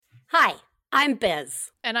Hi, I'm Biz.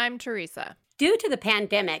 And I'm Teresa. Due to the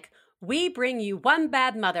pandemic, we bring you One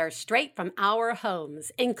Bad Mother straight from our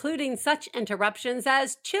homes, including such interruptions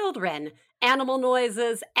as children, animal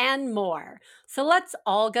noises, and more. So let's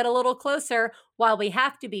all get a little closer while we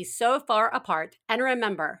have to be so far apart. And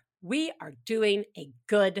remember, we are doing a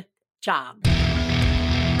good job.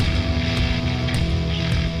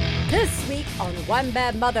 This week on One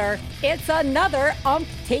Bad Mother, it's another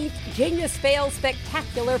umpteenth Genius Fail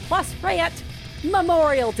Spectacular Plus Rant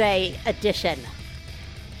Memorial Day edition.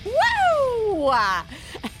 Woo!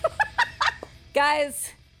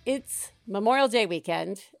 Guys, it's Memorial Day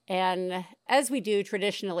weekend, and as we do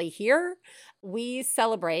traditionally here, we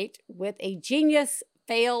celebrate with a Genius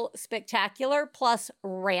Fail Spectacular Plus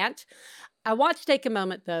Rant. I want to take a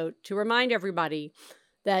moment, though, to remind everybody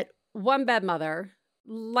that One Bad Mother,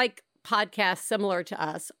 like podcasts similar to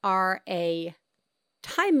us, are a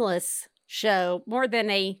timeless show more than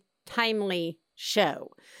a timely show.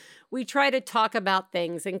 We try to talk about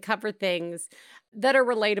things and cover things that are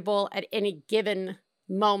relatable at any given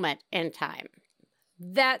moment in time.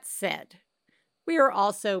 That said, we are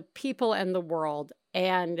also people in the world,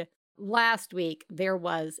 and last week there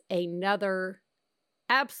was another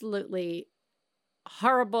absolutely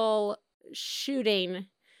horrible shooting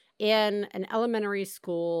in an elementary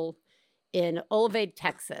school in Olivade,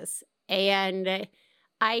 Texas. And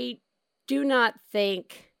I do not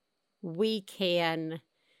think we can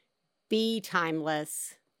be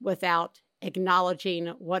timeless without acknowledging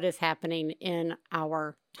what is happening in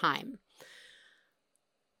our time.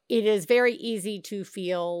 It is very easy to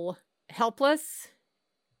feel helpless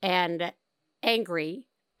and angry.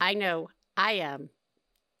 I know I am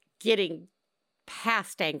getting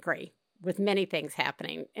past angry with many things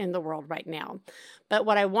happening in the world right now. But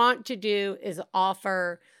what I want to do is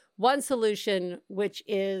offer one solution, which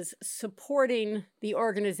is supporting the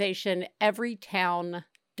organization everytown.org.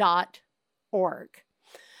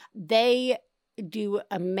 They do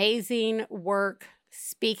amazing work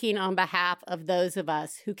speaking on behalf of those of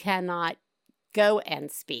us who cannot go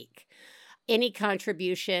and speak. Any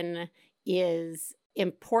contribution is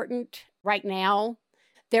important right now.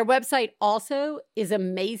 Their website also is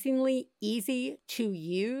amazingly easy to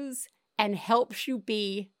use and helps you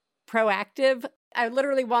be proactive. I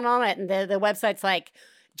literally went on it and the website's like,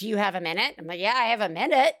 do you have a minute? I'm like, yeah, I have a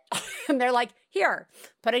minute. And they're like, here,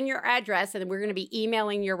 put in your address and we're going to be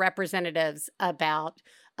emailing your representatives about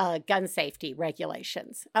gun safety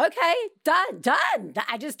regulations. Okay, done.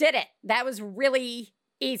 I just did it. That was really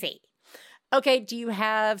easy. Okay, do you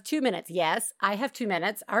have 2 minutes? Yes, I have 2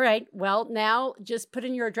 minutes. All right, well, now just put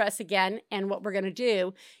in your address again. And what we're going to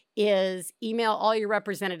do is email all your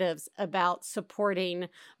representatives about supporting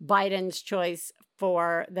Biden's choice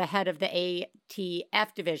for the head of the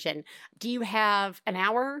ATF division. Do you have an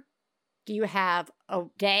hour? Do you have a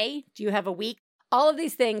day? Do you have a week? All of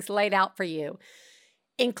these things laid out for you,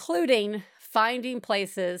 including finding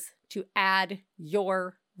places to add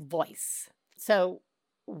your voice. So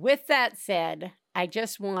with that said, I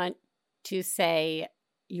just want to say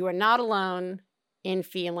you are not alone in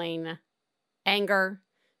feeling anger.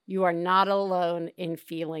 You are not alone in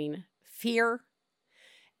feeling fear.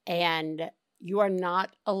 And you are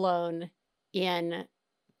not alone in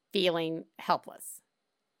feeling helpless.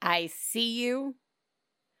 I see you.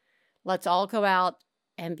 Let's all go out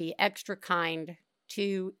and be extra kind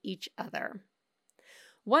to each other.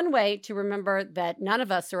 One way to remember that none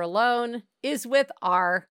of us are alone is with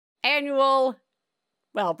our annual,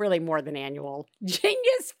 well, really more than annual,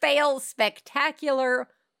 Genius Fail Spectacular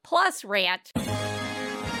Plus Rant.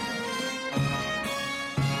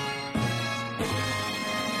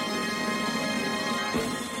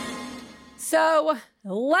 So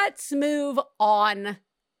let's move on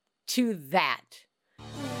to that.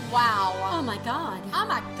 Wow. Oh my God. Oh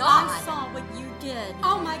my God. I saw what you did.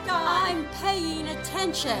 Oh my God. I'm paying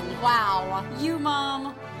attention. Wow. You,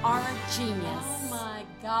 Mom, are a genius. Oh my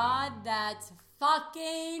God, that's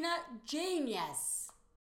fucking genius.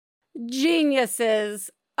 Geniuses.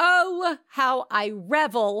 Oh, how I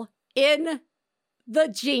revel in the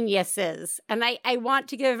geniuses. And I want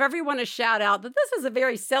to give everyone a shout out that this is a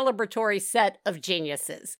very celebratory set of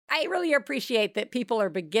geniuses. I really appreciate that people are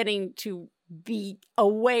beginning to be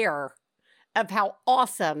aware of how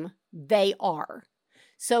awesome they are.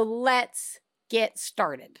 So let's get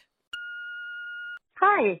started.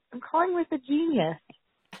 Hi, I'm calling with a genius.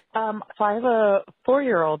 So I have a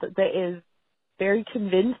 4-year-old that is very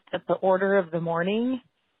convinced that the order of the morning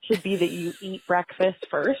should be that you eat breakfast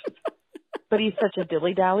first. But he's such a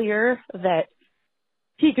dilly-dallyer that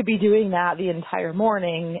he could be doing that the entire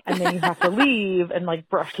morning, and then you have to leave and, like,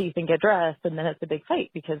 brush teeth and get dressed, and then it's a big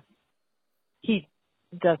fight because he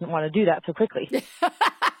doesn't want to do that so quickly.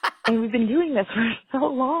 And we've been doing this for so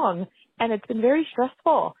long, and it's been very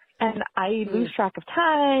stressful. And I lose track of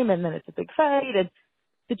time, and then it's a big fight. And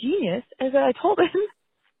the genius is that I told him,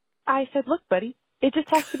 I said, look, buddy, it just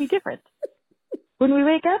has to be different. When we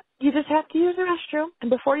wake up, you just have to use the restroom.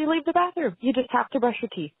 And before you leave the bathroom, you just have to brush your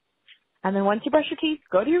teeth. And then once you brush your teeth,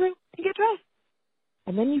 go to your room and get dressed.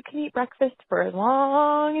 And then you can eat breakfast for as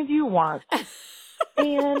long as you want.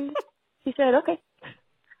 And he said, okay.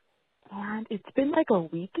 And it's been like a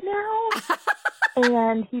week now.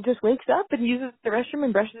 And he just wakes up and uses the restroom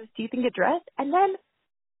and brushes his teeth and get dressed. And then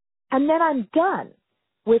I'm done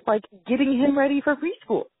with like getting him ready for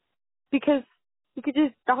preschool. Because he could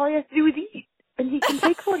just, all he has to do is eat. And he can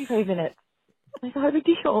take 45 minutes. I thought, a big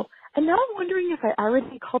deal. And now I'm wondering if I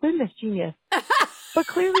already called in this genius. But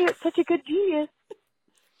clearly it's such a good genius.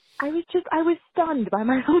 I was stunned by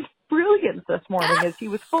my own brilliance this morning as he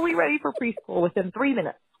was fully ready for preschool within 3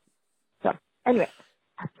 minutes. So, anyway,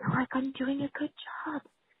 I feel like I'm doing a good job.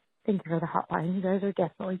 Thank you for the hotline. You guys are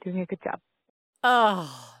definitely doing a good job.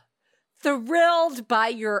 Oh, thrilled by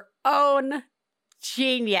your own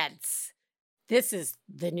genius. This is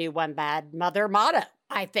the new One Bad Mother motto,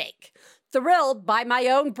 I think. Thrilled by my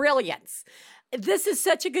own brilliance. This is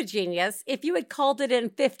such a good genius. If you had called it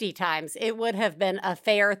in 50 times, it would have been a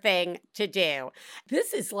fair thing to do.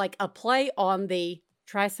 This is like a play on the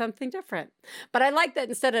try something different. But I like that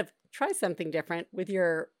instead of try something different with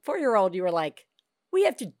your 4-year-old, you were like, we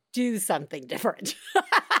have to do something different.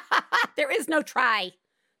 There is no try.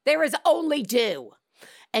 There is only do.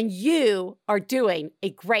 And you are doing a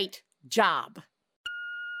great job.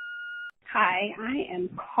 Hi, I am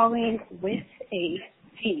calling with a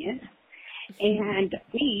genius, and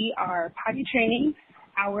we are potty training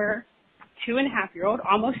our 2.5-year-old,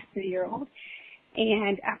 almost 3-year-old,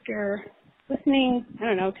 and after listening, I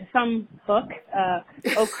don't know, to some book,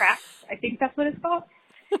 Oh Crap, I think that's what it's called,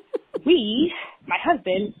 my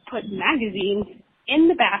husband, put magazines in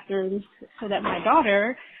the bathrooms so that my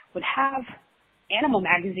daughter would have animal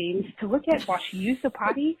magazines to look at while she used the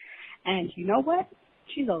potty. And you know what?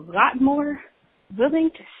 She's a lot more willing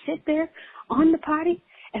to sit there on the potty,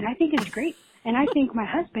 and I think it's great. And I think my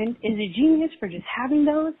husband is a genius for just having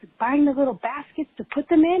those, buying the little baskets to put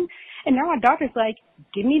them in. And now my daughter's like,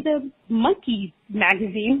 give me the monkey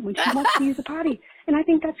magazine when she wants to use the potty. And I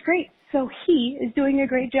think that's great. So he is doing a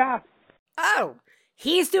great job. Oh,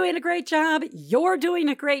 he's doing a great job. You're doing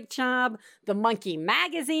a great job. The Monkey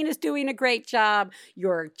Magazine is doing a great job.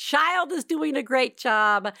 Your child is doing a great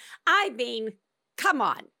job. I mean, come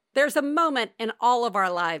on. There's a moment in all of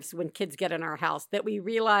our lives when kids get in our house that we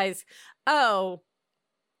realize, oh,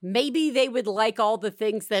 maybe they would like all the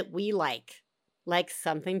things that we like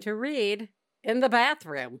something to read in the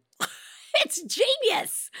bathroom. It's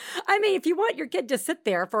genius. I mean, if you want your kid to sit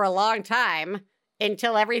there for a long time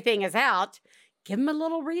until everything is out, give them a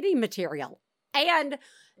little reading material. And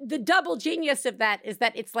the double genius of that is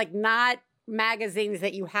that it's like not magazines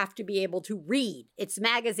that you have to be able to read. It's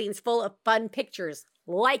magazines full of fun pictures,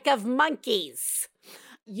 like of monkeys.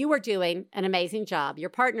 You are doing an amazing job. Your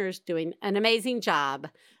partner's doing an amazing job.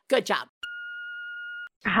 Good job.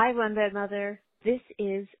 Hi, One Bad Mother. This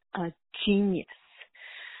is a genius.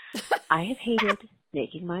 I have hated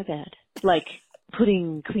making my bed, like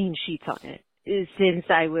putting clean sheets on it, since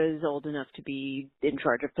I was old enough to be in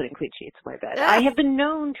charge of putting clean sheets on my bed. I have been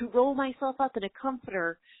known to roll myself up in a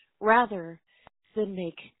comforter rather than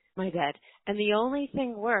make my bed. And the only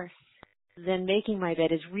thing worse than making my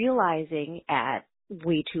bed is realizing at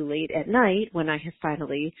way too late at night, when I have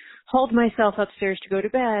finally hauled myself upstairs to go to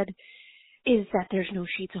bed, is that there's no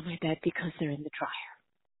sheets on my bed because they're in the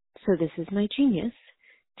dryer. So this is my genius.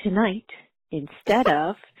 Tonight, instead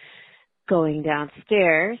of going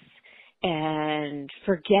downstairs and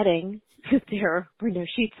forgetting that there were no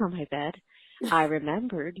sheets on my bed, I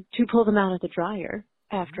remembered to pull them out of the dryer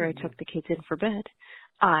after I took the kids in for bed.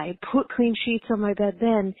 I put clean sheets on my bed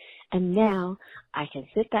then, and now I can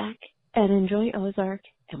sit back and enjoy Ozark.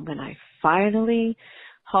 And when I finally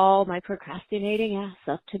haul my procrastinating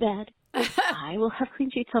ass up to bed, I will have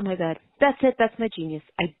clean sheets on my bed. That's it. That's my genius.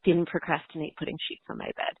 I didn't procrastinate putting sheets on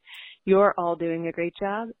my bed. You're all doing a great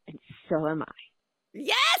job, and so am I.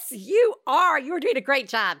 Yes, you are. You're doing a great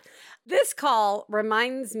job. This call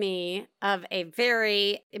reminds me of a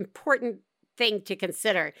very important thing to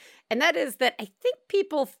consider. And that is that I think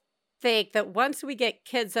people think that once we get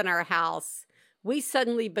kids in our house, we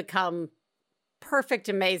suddenly become perfect,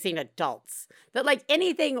 amazing adults. That like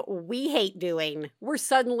anything we hate doing, we're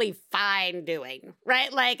suddenly fine doing,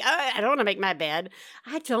 right? Like, oh, I don't want to make my bed.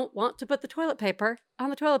 I don't want to put the toilet paper on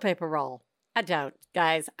the toilet paper roll. I don't,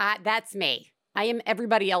 guys. That's me. I am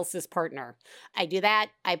everybody else's partner. I do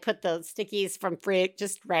that. I put the stickies from Fruit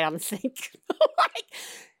just right on the sink. Like,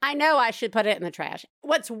 I know I should put it in the trash.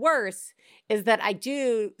 What's worse is that I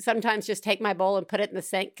do sometimes just take my bowl and put it in the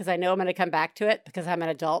sink because I know I'm going to come back to it because I'm an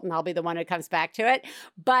adult and I'll be the one who comes back to it.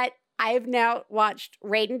 But I've now watched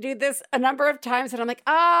Raiden do this a number of times and I'm like,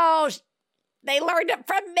 oh, they learned it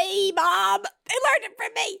from me, Mom. They learned it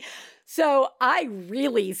from me. So I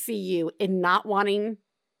really see you in not wanting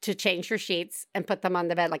to change your sheets and put them on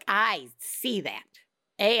the bed. Like, I see that.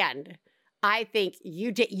 And I think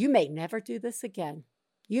you may never do this again.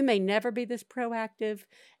 You may never be this proactive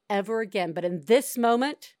ever again. But in this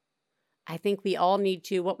moment, I think we all need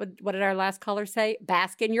to, what did our last caller say?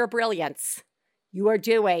 Bask in your brilliance. You are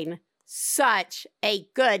doing such a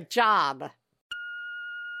good job.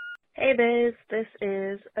 Hey, Biz. This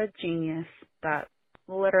is a genius that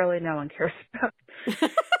literally no one cares about.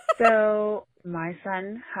 So my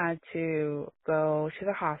son had to go to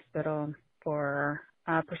the hospital for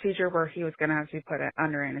a procedure where he was going to have to be put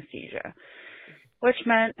under anesthesia, which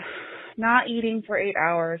meant not eating for 8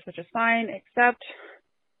 hours, which is fine, except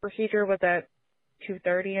procedure was at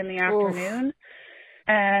 2:30 in the afternoon. Oof.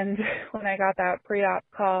 And when I got that pre-op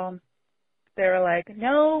call, they were like,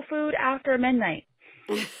 no food after midnight.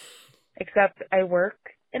 Except I work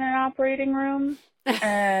in an operating room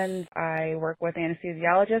and I work with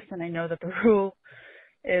anesthesiologists and I know that the rule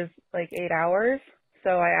is like 8 hours. So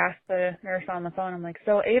I asked the nurse on the phone, I'm like,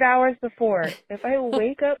 so 8 hours before, if I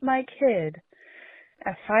wake up my kid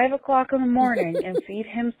at 5 o'clock in the morning and feed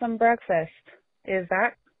him some breakfast, is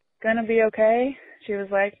that going to be okay? She was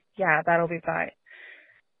like, yeah, that'll be fine.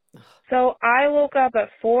 So I woke up at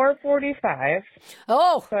 4:45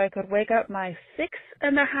 so I could wake up my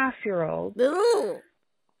 6.5-year-old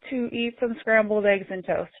to eat some scrambled eggs and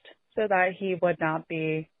toast so that he would not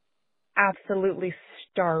be absolutely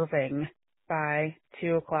starving by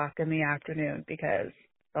 2 o'clock in the afternoon because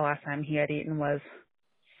the last time he had eaten was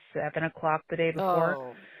 7 o'clock the day before.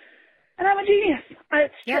 Oh. And I'm a genius.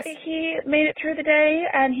 Yes. He made it through the day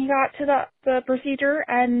and he got to the procedure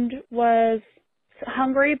and was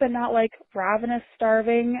hungry but not like ravenous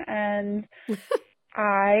starving, and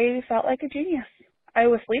I felt like a genius. I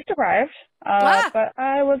was sleep deprived, but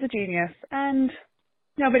I was a genius, and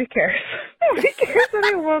nobody cares. Nobody cares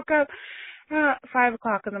that I woke up 5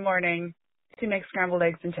 o'clock in the morning to make scrambled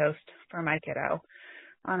eggs and toast for my kiddo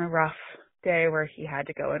on a rough day where he had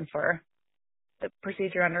to go in for the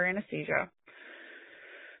procedure under anesthesia.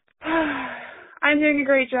 I'm doing a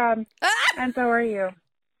great job, and so are you.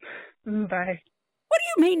 Bye. What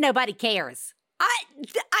do you mean nobody cares?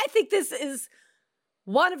 I think this is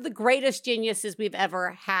one of the greatest geniuses we've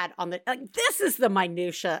ever had on the, like, this is the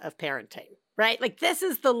minutia of parenting, right? Like, this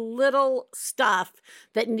is the little stuff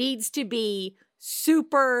that needs to be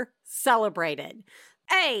super celebrated.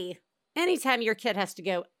 Anytime your kid has to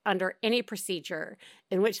go under any procedure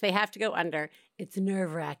in which they have to go under, it's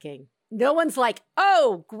nerve-wracking. No one's like,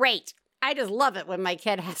 oh, great. I just love it when my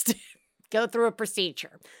kid has to go through a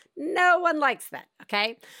procedure. No one likes that,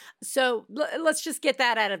 okay? So let's just get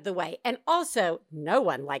that out of the way. And also, no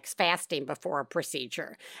one likes fasting before a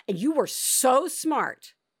procedure. And you were so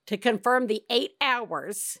smart to confirm the 8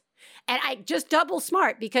 hours. And I just double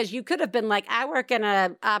smart because you could have been like, I work in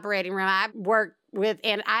an operating room. I work with,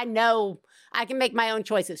 and I know I can make my own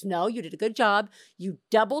choices. No, you did a good job. You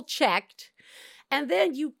double checked. And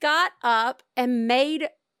then you got up and made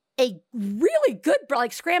a really good,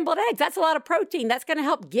 like, scrambled eggs. That's a lot of protein. That's going to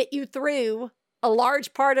help get you through a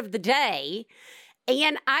large part of the day.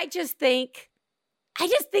 And I just think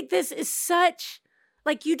this is such,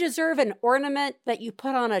 like, you deserve an ornament that you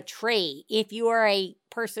put on a tree if you are a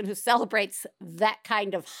person who celebrates that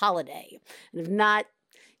kind of holiday. And if not,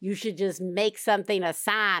 you should just make something, a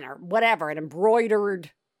sign or whatever, an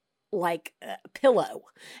embroidered, like, pillow,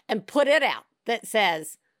 and put it out that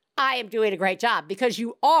says, I am doing a great job, because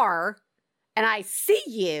you are, and I see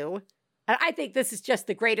you, and I think this is just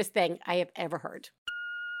the greatest thing I have ever heard.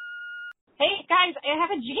 Hey, guys, I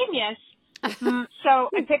have a genius. So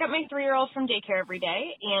I pick up my 3-year-old from daycare every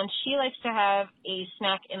day, and she likes to have a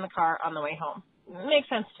snack in the car on the way home. It makes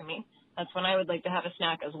sense to me. That's when I would like to have a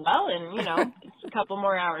snack as well, and, you know, it's a couple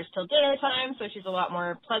more hours till dinner time, so she's a lot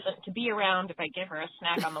more pleasant to be around if I give her a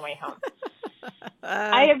snack on the way home.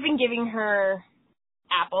 I have been giving her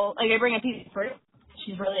apple. Like, I bring a piece of fruit.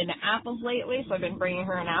 She's really into apples lately, so I've been bringing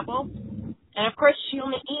her an apple. And, of course, she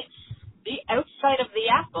only eats the outside of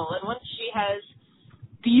the apple. And once she has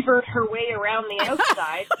beavered her way around the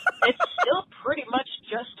outside, it's still pretty much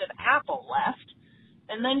just an apple left.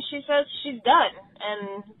 And then she says she's done.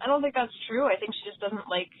 And I don't think that's true. I think she just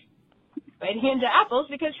doesn't like variety into apples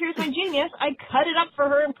because here's my genius. I cut it up for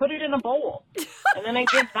her and put it in a bowl. And then I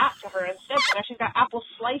give that to her instead. So now she's got apple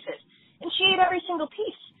slices. And she ate every single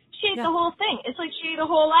piece. She ate the whole thing. It's like she ate a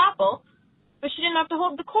whole apple, but she didn't have to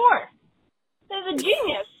hold the core. That's a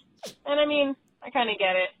genius. And I mean, I kind of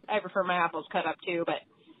get it. I prefer my apples cut up too, but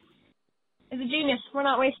it's a genius. We're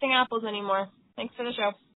not wasting apples anymore. Thanks for the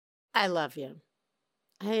show. I love you.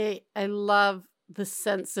 I love the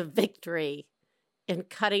sense of victory in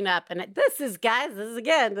cutting up. And this is, guys, this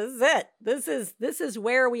is it. This is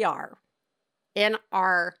where we are in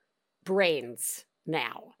our brains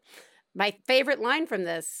now. My favorite line from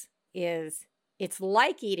this is, it's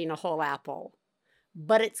like eating a whole apple,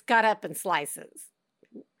 but it's cut up in slices.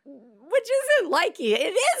 Which isn't like it.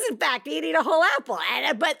 It is, in fact, eating a whole apple.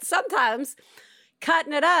 But sometimes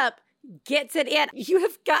cutting it up gets it in. You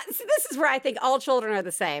have got, so this is where I think all children are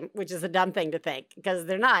the same, which is a dumb thing to think because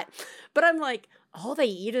they're not. But I'm like, all they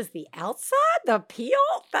eat is the outside, the peel?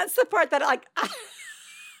 That's the part that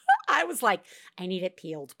I was like, I need it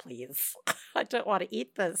peeled, please. I don't want to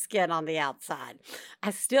eat the skin on the outside. I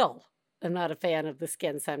still am not a fan of the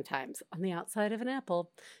skin sometimes on the outside of an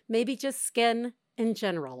apple. Maybe just skin in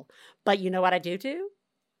general. But you know what I do?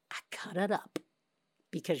 I cut it up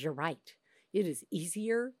because you're right. It is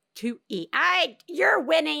easier to eat. You're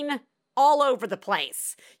winning all over the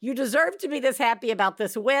place. You deserve to be this happy about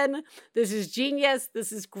this win. This is genius.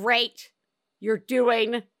 This is great. You're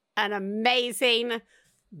doing an amazing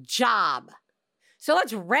job. So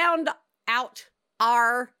let's round out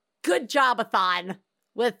our good job-a-thon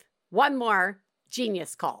with one more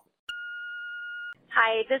genius call.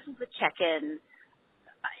 Hi, this is a check-in.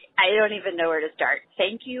 I don't even know where to start.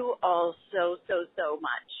 Thank you all so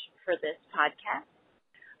much for this podcast.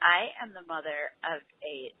 I am the mother of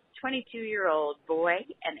a 22-year-old boy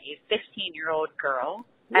and a 15-year-old girl.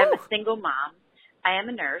 Woo. I'm a single mom. I am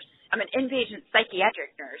a nurse. I'm an inpatient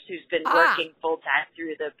psychiatric nurse who's been working full-time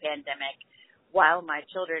through the pandemic while my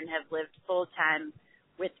children have lived full-time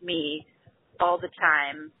with me all the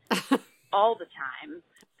time,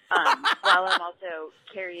 while I'm also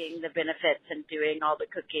carrying the benefits and doing all the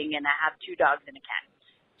cooking, and I have 2 dogs and a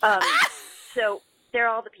cat. So they're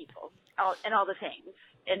all the people and all the things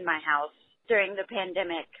in my house. During the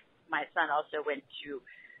pandemic, my son also went to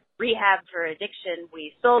rehab for addiction.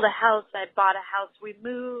 We sold a house. I bought a house. We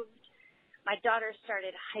moved. My daughter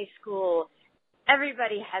started high school.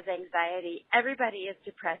 Everybody has anxiety. Everybody is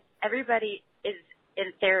depressed. Everybody is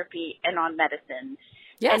in therapy and on medicine.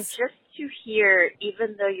 Yes. And just to hear,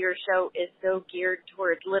 even though your show is so geared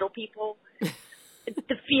towards little people,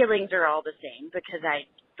 the feelings are all the same because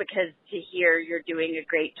to hear you're doing a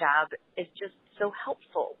great job is just so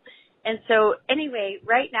helpful. And so anyway,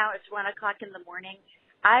 right now it's 1 o'clock in the morning.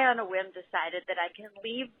 I, on a whim, decided that I can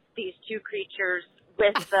leave these 2 creatures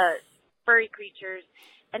with the furry creatures,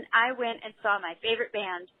 and I went and saw my favorite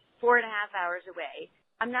band 4.5 hours away.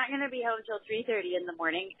 I'm not going to be home until 3:30 in the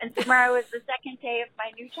morning, and tomorrow is the second day of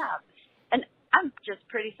my new job. And I'm just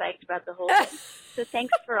pretty psyched about the whole thing. So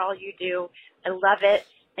thanks for all you do. I love it,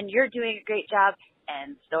 and you're doing a great job,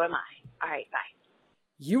 and so am I. All right, bye.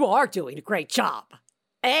 You are doing a great job.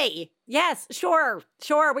 Hey, yes, sure.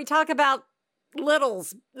 We talk about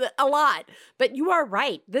littles a lot, but you are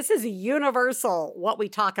right. This is a universal what we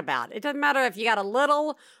talk about. It doesn't matter if you got a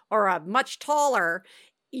little or a much taller,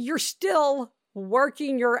 you're still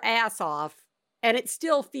working your ass off, and it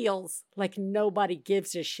still feels like nobody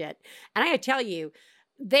gives a shit. And I gotta tell you,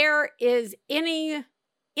 there is any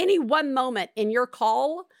one moment in your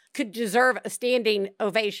call could deserve a standing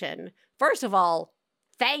ovation. First of all,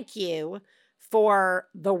 thank you for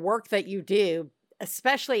the work that you do,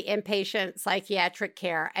 especially inpatient psychiatric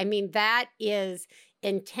care. I mean, that is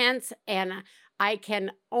intense, and I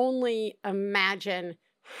can only imagine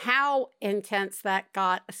how intense that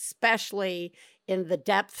got, especially in the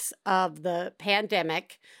depths of the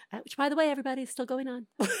pandemic, which, by the way, everybody is still going on.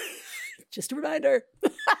 Just a reminder.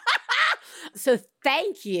 So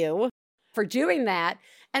thank you for doing that.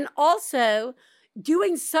 And also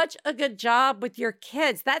doing such a good job with your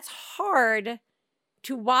kids. That's hard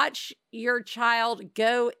to watch your child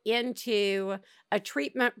go into a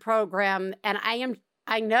treatment program. And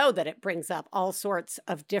I know that it brings up all sorts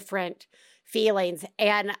of different feelings.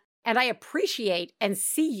 And I appreciate and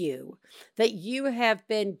see you that you have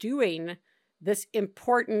been doing this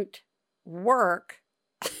important work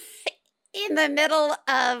in the middle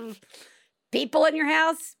of people in your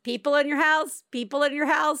house, there's still people in your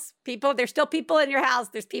house.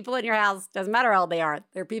 There's people in your house. Doesn't matter how old they are.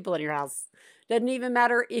 There are people in your house. Doesn't even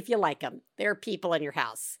matter if you like them. There are people in your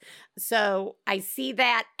house. So I see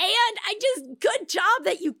that. And good job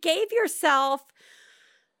that you gave yourself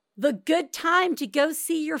the good time to go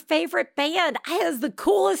see your favorite band. That is the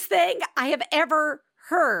coolest thing I have ever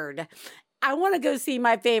heard. I want to go see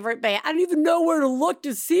my favorite band. I don't even know where to look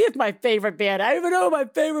to see if my favorite band. I don't even know what my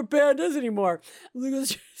favorite band is anymore.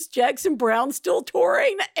 Is Jackson Browne still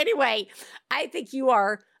touring? Anyway, I think you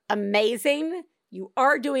are amazing. You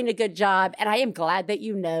are doing a good job, and I am glad that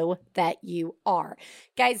you know that you are.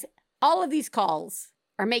 Guys, all of these calls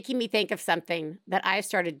are making me think of something that I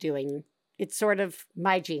started doing. It's sort of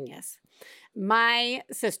my genius. My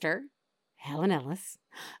sister, Helen Ellis,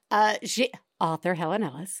 author Helen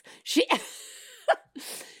Ellis,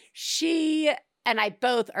 she and I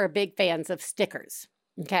both are big fans of stickers,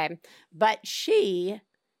 okay? But she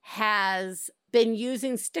has been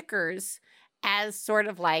using stickers as sort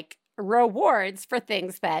of like rewards for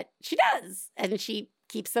things that she does. And she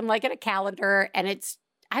keeps them like in a calendar, and it's,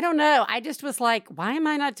 I don't know, I just was like, why am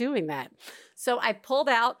I not doing that? So I pulled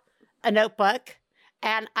out a notebook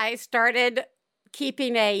and I started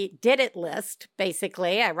keeping a did it list,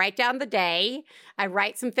 basically. I write down the day. I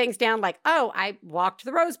write some things down like, oh, I walked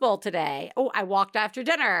the Rose Bowl today. Oh, I walked after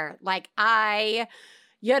dinner. Like I,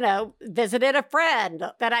 visited a friend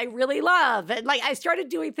that I really love. And like I started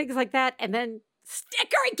doing things like that, and then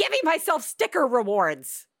giving myself sticker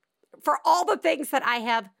rewards for all the things that I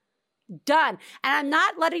have done. And I'm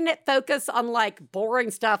not letting it focus on like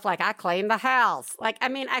boring stuff like I cleaned the house. Like, I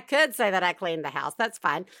mean, I could say that I cleaned the house. That's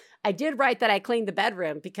fine. I did write that I cleaned the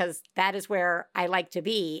bedroom because that is where I like to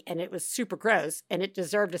be. And it was super gross and it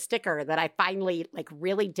deserved a sticker that I finally like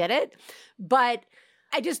really did it. But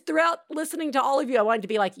I just, throughout listening to all of you, I wanted to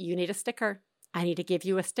be like, you need a sticker. I need to give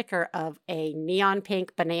you a sticker of a neon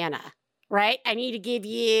pink banana, right? I need to give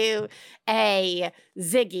you a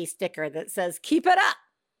Ziggy sticker that says, keep it up.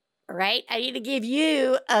 Right? I need to give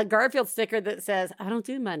you a Garfield sticker that says, I don't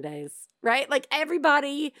do Mondays, right? Like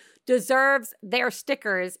everybody deserves their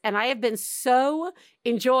stickers. And I have been so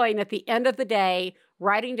enjoying at the end of the day,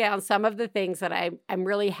 writing down some of the things that I'm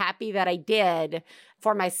really happy that I did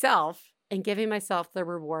for myself and giving myself the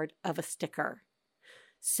reward of a sticker.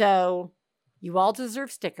 So you all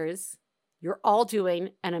deserve stickers. You're all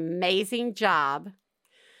doing an amazing job.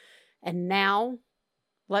 And now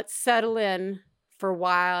let's settle in for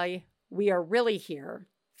why we are really here,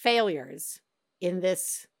 failures, in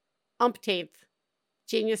this umpteenth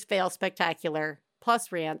Genius Fail Spectacular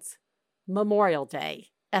plus Rants Memorial Day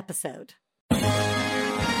episode.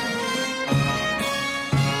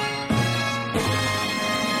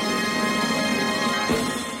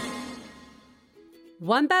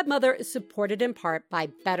 One Bad Mother is supported in part by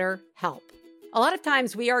BetterHelp. A lot of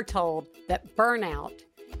times we are told that burnout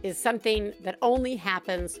is something that only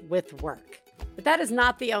happens with work. But that is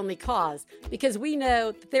not the only cause, because we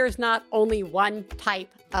know that there is not only one type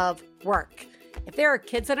of work. If there are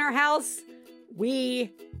kids in our house,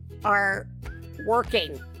 we are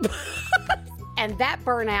working. And that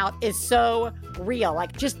burnout is so real.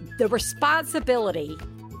 Like just the responsibility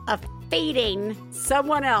of feeding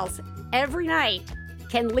someone else every night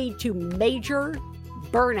can lead to major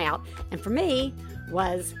burnout. And for me,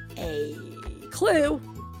 was a clue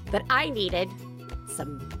that I needed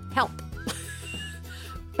some help.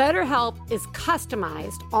 BetterHelp is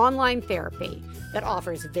customized online therapy that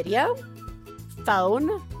offers video,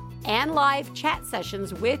 phone, and live chat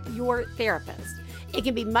sessions with your therapist. It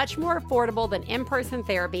can be much more affordable than in-person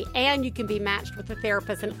therapy, and you can be matched with a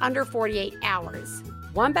therapist in under 48 hours.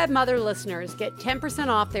 One Bad Mother listeners get 10%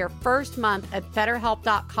 off their first month at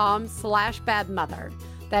BetterHelp.com/badmother.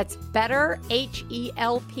 That's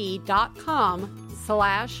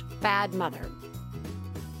BetterHelp.com/badmother.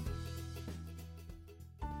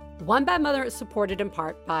 One Bad Mother is supported in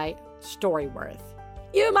part by Storyworth.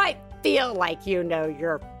 You might feel like you know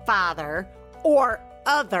your father or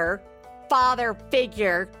other father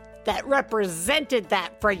figure that represented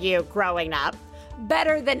that for you growing up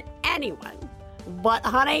better than anyone. But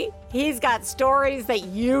honey, he's got stories that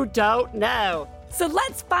you don't know. So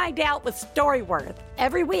let's find out with Storyworth.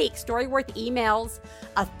 Every week, Storyworth emails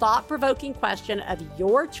a thought-provoking question of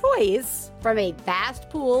your choice from a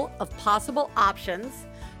vast pool of possible options.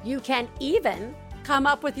 You can even come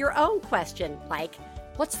up with your own question, like,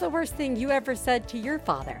 what's the worst thing you ever said to your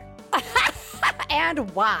father? And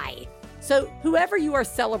why? So whoever you are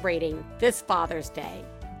celebrating this Father's Day,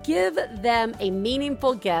 give them a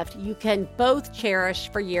meaningful gift you can both cherish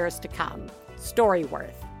for years to come.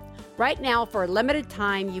 Storyworth. Right now, for a limited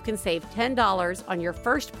time, you can save $10 on your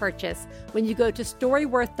first purchase when you go to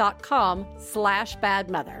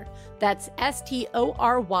storyworth.com/badmother. That's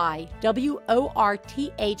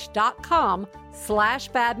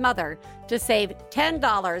STORYWORTH.com/badmother to save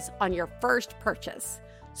 $10 on your first purchase.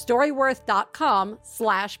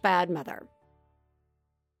 Storyworth.com/badmother.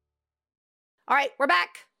 All right, we're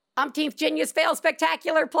back. Umpteenth Genius Fail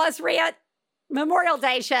Spectacular plus Rhea Memorial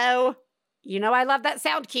Day show. You know I love that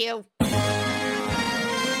sound cue.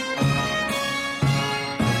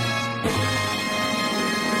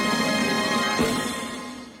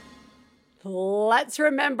 Let's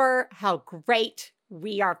remember how great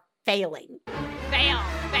we are failing. Fail,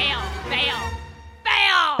 fail, fail,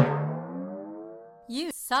 fail! You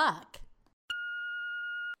suck.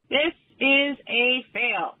 This is a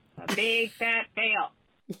fail. A big, fat fail.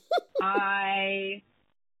 I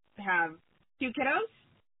have 2 kiddos.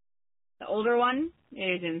 The older one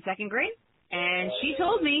is in 2nd grade, and she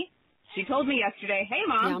told me yesterday, hey,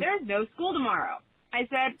 Mom, there's no school tomorrow. I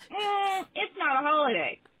said, it's not a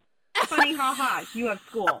holiday. Funny, ha-ha, you have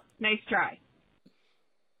school. Nice try.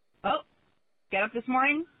 Oh, get up this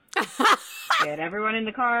morning, get everyone in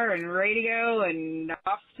the car and ready to go and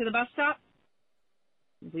off to the bus stop.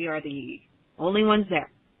 We are the only ones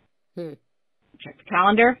there. Check the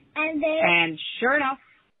calendar, and sure enough,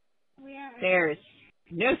 there's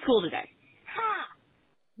no school today.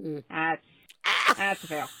 That's a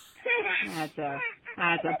fail. That's a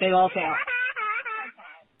big old fail.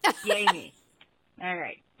 Yay me. All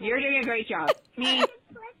right. You're doing a great job. Me,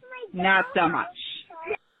 not so much.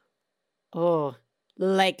 Oh,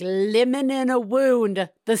 like lemon in a wound.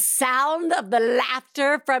 The sound of the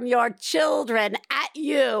laughter from your children at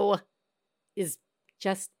you is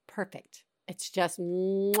just perfect. It's just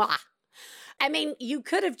mwah. I mean, you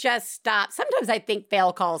could have just stopped. Sometimes I think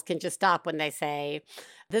fail calls can just stop when they say,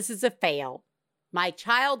 this is a fail. My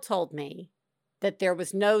child told me that there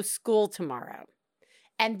was no school tomorrow.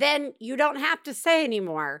 And then you don't have to say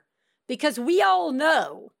anymore because we all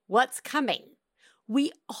know what's coming.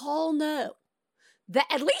 We all know that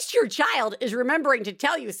at least your child is remembering to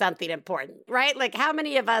tell you something important, right? Like how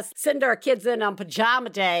many of us send our kids in on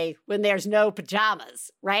pajama day when there's no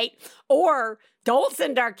pajamas, right? Or don't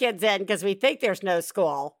send our kids in because we think there's no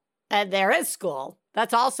school and there is school.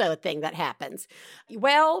 That's also a thing that happens.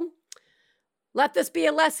 Well, let this be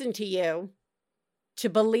a lesson to you to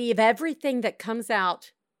believe everything that comes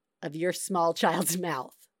out of your small child's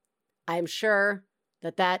mouth. I'm sure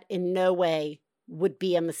that in no way would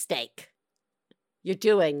be a mistake. You're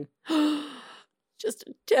doing just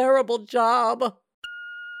a terrible job.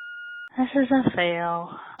 This is a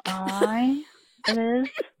fail. It is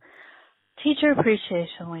Teacher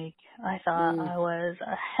Appreciation Week. I thought I was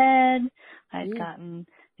ahead. I'd gotten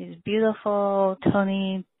these beautiful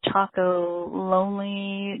Tony Choco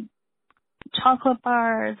Lonely chocolate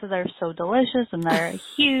bars. They're so delicious and they're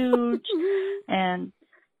huge and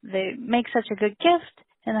they make such a good gift.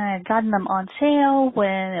 And I had gotten them on sale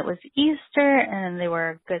when it was Easter and they were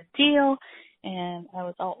a good deal. And I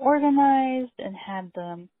was all organized and had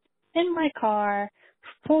them in my car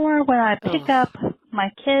for when I pick up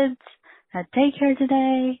my kids at daycare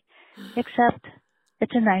today, except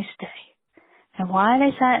it's a nice day. And while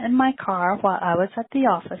they sat in my car while I was at the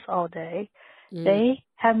office all day, they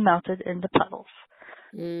have melted into puddles.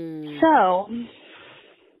 So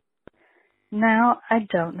now I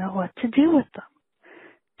don't know what to do with them.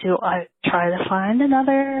 Do I try to find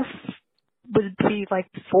another, would be like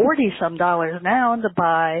 $40-some now to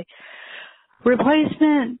buy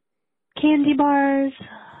replacement candy bars?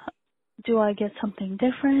 Do I get something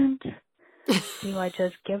different? Do I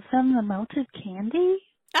just give them the melted candy?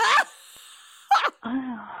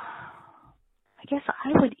 I guess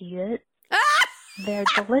I would eat it. They're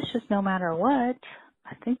delicious no matter what.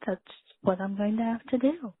 I think that's what I'm going to have to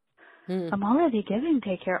do. I'm already giving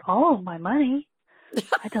daycare all of my money.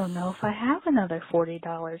 I don't know if I have another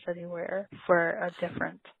 $40 anywhere for a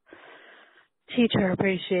different teacher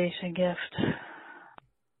appreciation gift.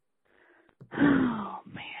 Oh,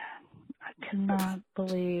 man. I cannot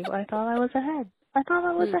believe I thought I was ahead. I thought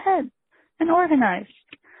I was ahead and organized.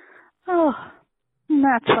 Oh, and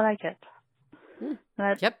that's what I get.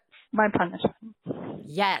 That's my punishment.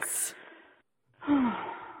 Yes.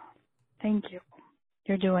 Thank you.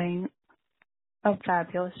 You're doing a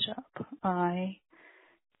fabulous job. I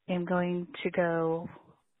am going to go,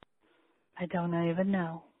 I don't even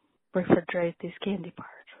know, refrigerate these candy bars.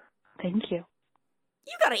 Thank you.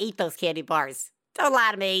 You gotta eat those candy bars. Don't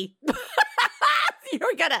lie to me.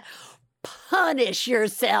 You're gonna punish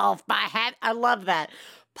yourself by I love that.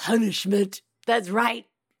 Punishment. That's right.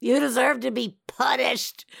 You deserve to be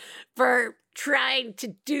punished for trying to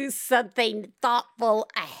do something thoughtful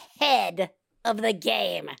ahead of the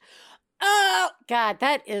game. Oh, God,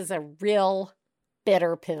 that is a real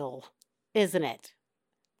bitter pill, isn't it?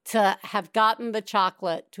 To have gotten the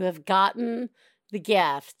chocolate, to have gotten the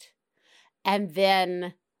gift, and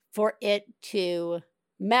then for it to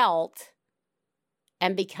melt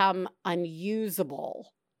and become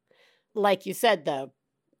unusable. Like you said, though,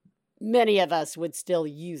 many of us would still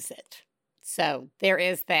use it. So there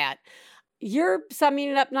is that. You're summing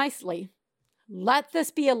it up nicely. Let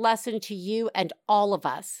this be a lesson to you and all of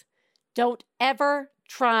us. Don't ever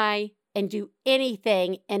try and do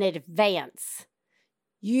anything in advance.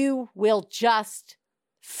 You will just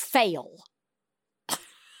fail.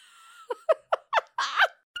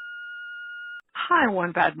 Hi,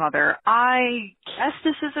 One Bad Mother. I guess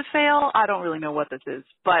this is a fail. I don't really know what this is,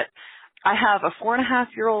 but I have a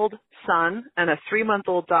 4.5-year-old son and a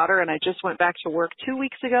 3-month-old daughter, and I just went back to work 2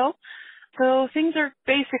 weeks ago. So things are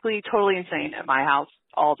basically totally insane at my house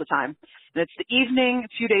all the time. And it's the evening a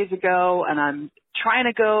few days ago, and I'm trying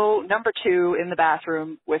to go number 2 in the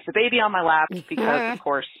bathroom with the baby on my lap because, of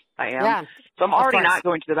course, I am. Yeah, so I'm already not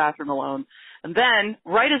going to the bathroom alone. And then,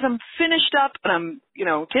 right as I'm finished up and I'm,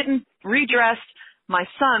 getting redressed, my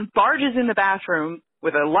son barges in the bathroom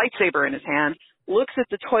with a lightsaber in his hand, looks at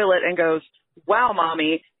the toilet and goes, "Wow,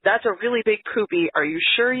 Mommy, that's a really big poopy. Are you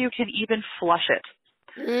sure you can even flush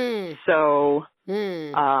it?" So,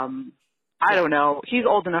 I don't know. He's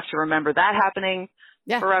old enough to remember that happening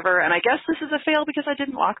forever. And I guess this is a fail because I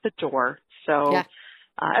didn't lock the door. So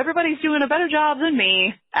everybody's doing a better job than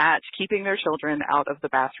me at keeping their children out of the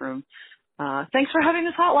bathroom. Thanks for having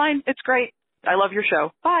this hotline. It's great. I love your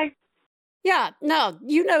show. Bye. Yeah, no,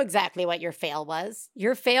 you know exactly what your fail was.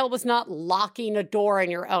 Your fail was not locking a door in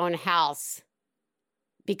your own house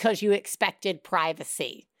because you expected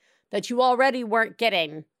privacy that you already weren't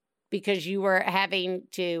getting because you were having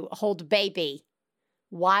to hold baby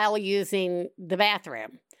while using the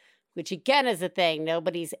bathroom, which again is a thing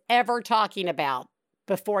nobody's ever talking about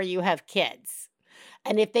before you have kids.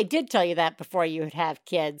 And if they did tell you that before you would have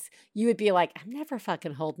kids, you would be like, I'm never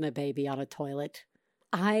fucking holding a baby on a toilet.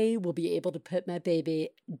 I will be able to put my baby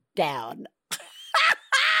down.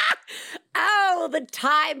 Oh, the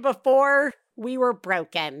time before we were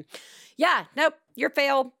broken. Yeah, nope, your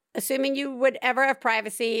fail. Assuming you would ever have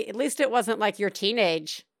privacy, at least it wasn't like your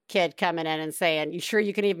teenage kid coming in and saying, "You sure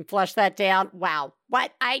you can even flush that down?" Wow.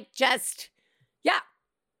 What?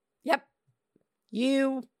 Yep.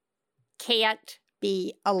 You can't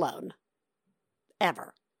be alone.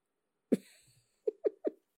 Ever.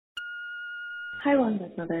 Hi, One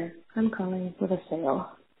Bad Mother. I'm calling with a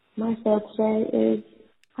fail. My fail today is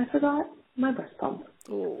I forgot my breast pump.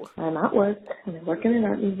 Ooh. I'm at work, and I work in an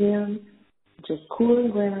art museum, which is cool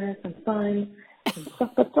and glamorous and fun and stuff,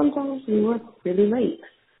 but sometimes we work really late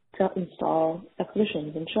to install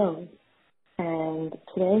exhibitions and shows. And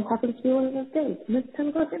today happens to be one of those days, and it's 10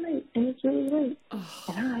 o'clock at night, and it's really late.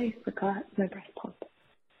 And I forgot my breast pump.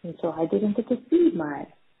 And so I didn't get to feed my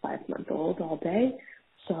 5-month-old all day.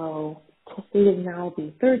 So this is now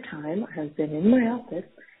the 3rd time I've been in my office,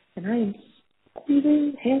 and I am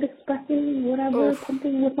squeezing, hand expressing, whatever,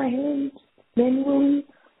 pumping with my hands manually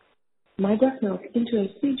my breast milk into a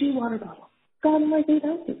Fiji water bottle. Gotten like 8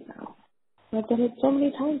 ounces now. I've done it so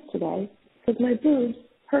many times today because my boobs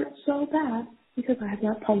hurt so bad because I have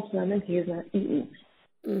not pumped them and he has not eaten.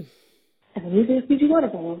 And I'm using a Fiji water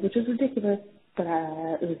bottle, which is ridiculous, but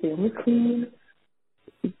it was the only clean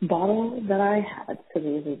bottle that I had because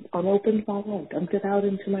it was an unopened bottle. I dumped it out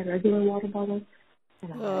into my regular water bottle,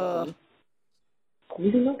 and I was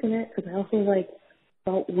squeezing milk in it because I also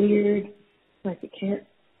felt weird, like you can't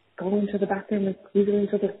go into the bathroom and squeeze it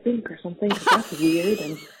into the sink or something because that's weird,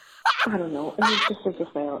 and I don't know. And it's just such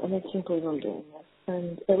a fail, and I can't believe I'm doing this.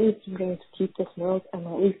 And at least I'm going to keep this milk, and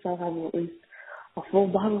at least I'll have at least a full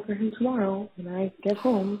bottle for him tomorrow when I get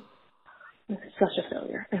home. It's such a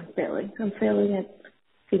failure. I'm failing. I'm failing at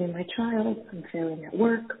feeding my child. I'm failing at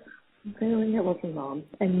work. I'm failing at working mom.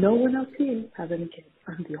 And no one else here has any kids.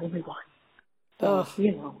 I'm the only one. So,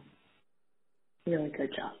 really good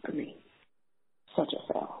job for me. Such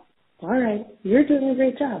a fail. All right. You're doing a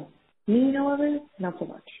great job. Me, however, not so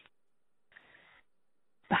much.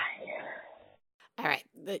 Bye. All right.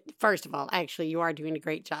 First of all, actually, you are doing a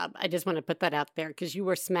great job. I just want to put that out there because you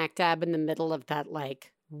were smack dab in the middle of that,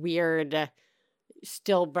 weird,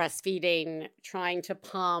 still breastfeeding, trying to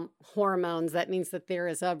pump hormones. That means that there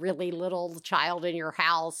is a really little child in your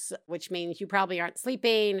house, which means you probably aren't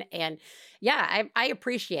sleeping. And yeah, I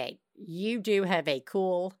appreciate you do have a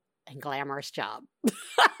cool and glamorous job.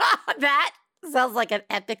 That sounds like an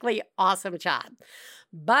ethically awesome job.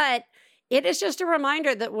 But it is just a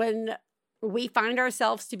reminder that when we find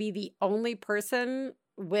ourselves to be the only person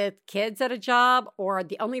with kids at a job or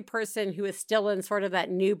the only person who is still in sort of that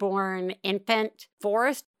newborn infant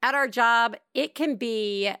forest at our job, it can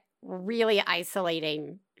be really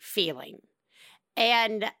isolating feeling.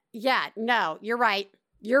 And yeah, no, you're right.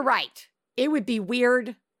 You're right. It would be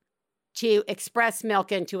weird to express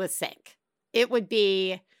milk into a sink. It would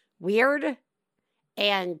be weird,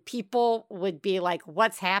 and people would be like,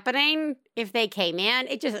 what's happening if they came in?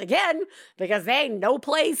 It just, again, because they ain't no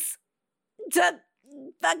place to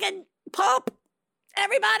fucking pump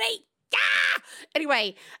everybody. Ah!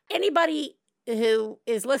 Anyway, anybody who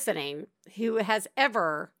is listening who has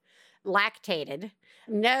ever lactated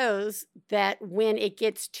knows that when it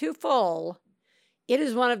gets too full, it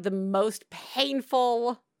is one of the most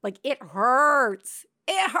painful, like it hurts.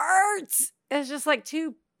 It hurts. It's just like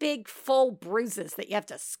two big full bruises that you have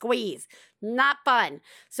to squeeze. Not fun.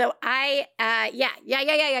 So yeah.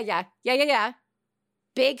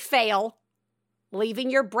 Big fail. Leaving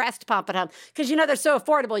your breast pump at home. Because you know they're so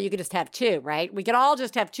affordable, you could just have two, right? We could all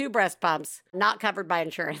just have two breast pumps, not covered by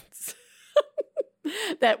insurance,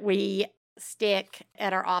 that we stick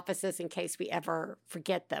at our offices in case we ever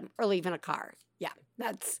forget them or leave in a car. Yeah,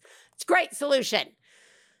 it's a great solution.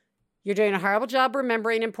 You're doing a horrible job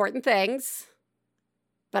remembering important things,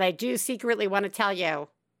 but I do secretly want to tell you,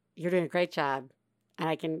 you're doing a great job, and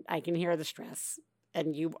I can hear the stress,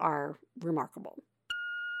 and you are remarkable.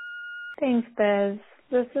 Thanks, Biz.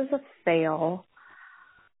 This is a fail.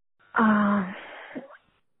 I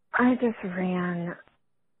just ran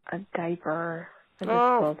a diaper, a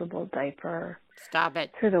disposable diaper. Stop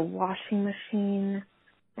it. Through the washing machine,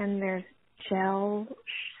 and there's gel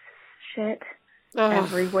shit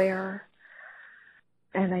everywhere.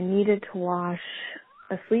 And I needed to wash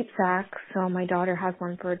a sleep sack, so my daughter has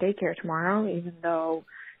one for daycare tomorrow, even though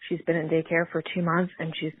she's been in daycare for 2 months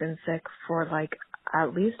and she's been sick for like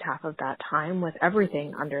at least half of that time with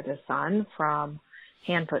everything under the sun, from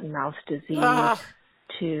hand, foot, and mouth disease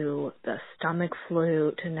to the stomach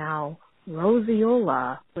flu to now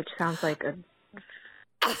roseola, which sounds like a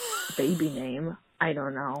baby name. I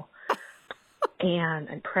don't know. And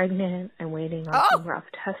I'm pregnant and waiting on some rough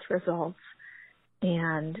test results.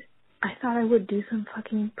 And I thought I would do some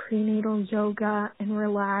fucking prenatal yoga and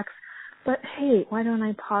relax. But hey, why don't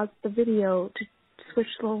I pause the video to switch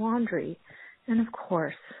the laundry? And of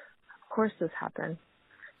course this happened.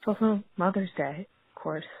 It's also Mother's Day, of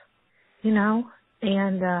course, you know?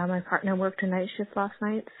 And my partner worked a night shift last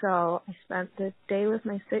night, so I spent the day with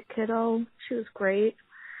my sick kiddo. She was great.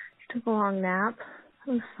 She took a long nap.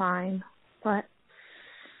 It was fine. But,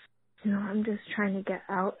 you know, I'm just trying to get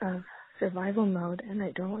out of survival mode, and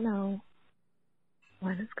I don't know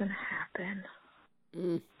when it's going to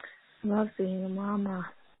happen. I love being a mama.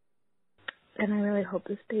 And I really hope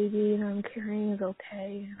this baby that I'm carrying is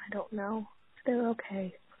okay. And I don't know if they're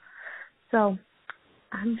okay. So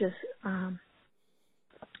I'm just trying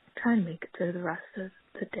to make it through the rest of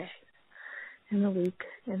the day and the week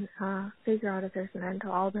and figure out if there's an end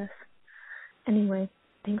to all this. Anyway,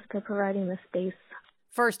 thanks for providing the space.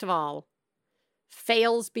 First of all,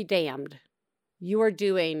 fails be damned. You are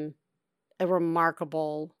doing a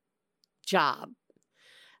remarkable job.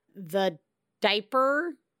 The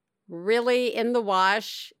diaper really in the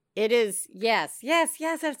wash, it is, yes,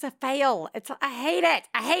 it's a fail. I hate it.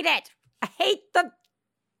 I hate the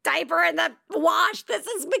diaper in the wash. This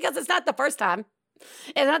is because it's not the first time.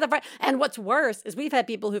 It's not the first. And what's worse is we've had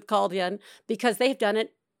people who've called in because they've done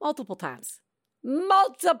it multiple times.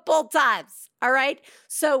 All right.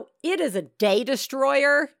 So it is a day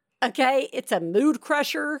destroyer. Okay. It's a mood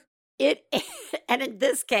crusher. And in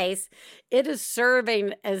this case, it is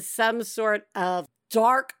serving as some sort of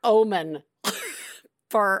dark omen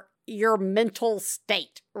for your mental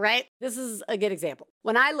state, right? This is a good example.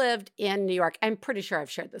 When I lived in New York, I'm pretty sure I've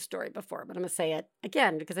shared this story before, but I'm going to say it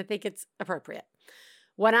again because I think it's appropriate.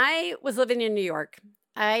 When I was living in New York,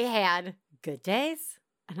 I had good days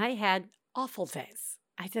and I had awful days.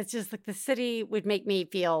 It's just like the city would make me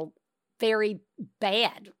feel very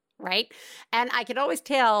bad, right? And I could always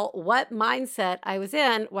tell what mindset I was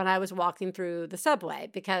in when I was walking through the subway,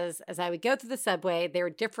 because as I would go through the subway, there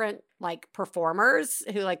were different like performers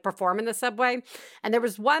who like perform in the subway. And there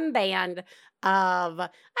was one band of,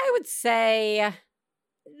 I would say, a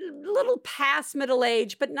little past middle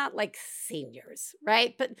age, but not like seniors,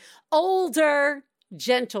 right? But older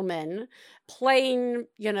gentlemen playing,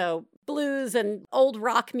 you know, blues and old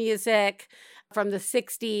rock music from the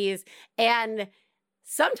 60s. And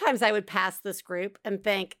sometimes I would pass this group and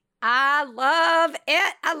think, I love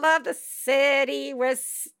it. I love the city. We're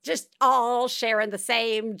just all sharing the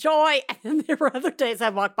same joy. And there were other days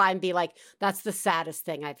I'd walk by and be like, that's the saddest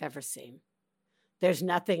thing I've ever seen. There's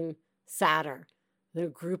nothing sadder than a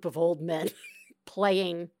group of old men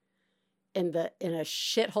playing in a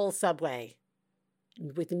shithole subway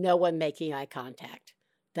with no one making eye contact.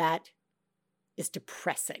 That is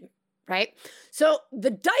depressing, right? So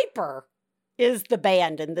the diaper is the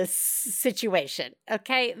band in this situation,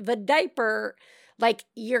 okay? The diaper, like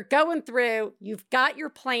you're going through, you've got your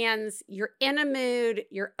plans, you're in a mood,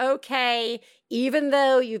 you're okay, even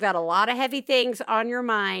though you've got a lot of heavy things on your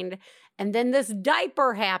mind, and then this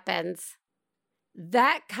diaper happens.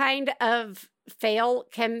 That kind of fail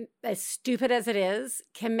can, as stupid as it is,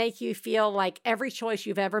 can make you feel like every choice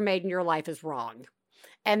you've ever made in your life is wrong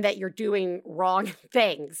and that you're doing wrong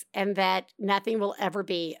things and that nothing will ever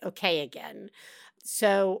be okay again.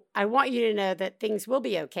 So I want you to know that things will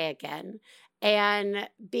be okay again. And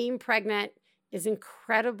being pregnant is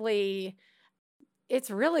incredibly,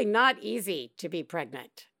 it's really not easy to be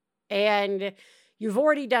pregnant. And you've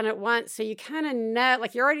already done it once, so you kind of know,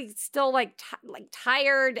 like you're already still like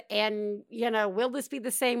tired and, you know, will this be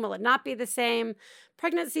the same? Will it not be the same?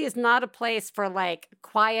 Pregnancy is not a place for like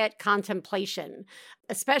quiet contemplation,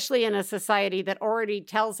 especially in a society that already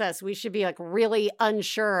tells us we should be like really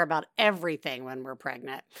unsure about everything when we're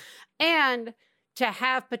pregnant. And to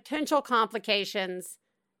have potential complications,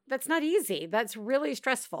 that's not easy. That's really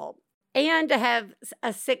stressful. And to have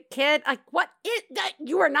a sick kid, like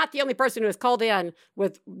you are not the only person who has called in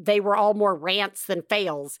with, they were all more rants than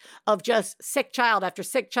fails of just sick child after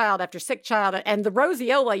sick child after sick child. And the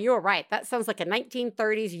Roseola, you were right. That sounds like a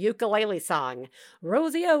 1930s ukulele song.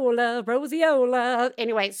 Roseola, Roseola.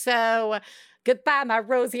 Anyway, so goodbye, my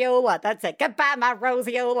Roseola. That's it. Goodbye, my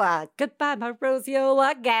Roseola. Goodbye, my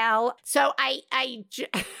Roseola gal. So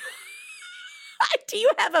do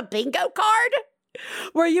you have a bingo card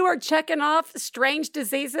where you are checking off strange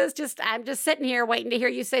diseases? I'm just sitting here waiting to hear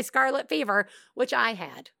you say scarlet fever, which I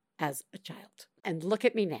had as a child. And look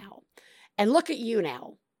at me now. And look at you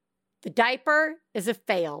now. The diaper is a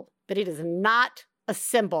fail, but it is not a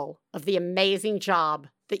symbol of the amazing job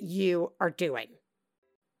that you are doing.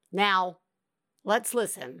 Now, let's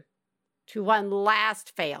listen to one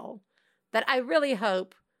last fail that I really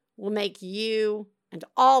hope will make you and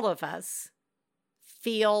all of us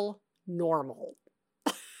feel normal.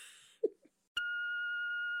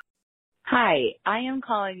 Hi, I am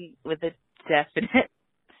calling with a definite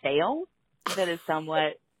fail that is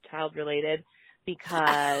somewhat child-related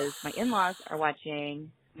because my in-laws are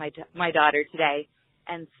watching my daughter today,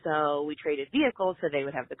 and so we traded vehicles so they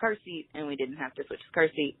would have the car seat, and we didn't have to switch the car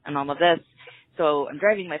seat and all of this. So I'm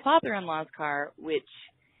driving my father-in-law's car, which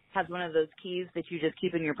has one of those keys that you just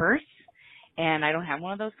keep in your purse, and I don't have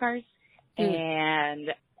one of those cars. And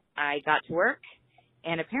I got to work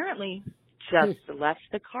and apparently just left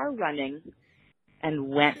the car running and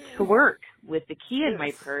went to work with the key in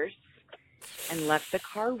my purse and left the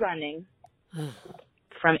car running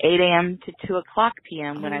from 8 a.m. to 2 o'clock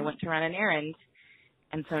p.m. when I went to run an errand.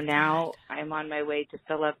 And so now I'm on my way to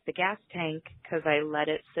fill up the gas tank because I let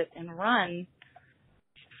it sit and run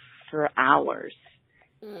for hours.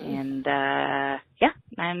 And,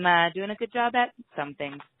 I'm doing a good job at some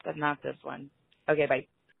things, but not this one. Okay, bye.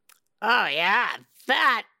 Oh, yeah.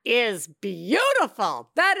 That is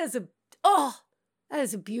beautiful. That is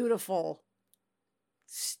a beautiful,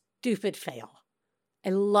 stupid fail. I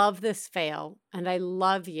love this fail, and I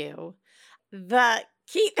love you. The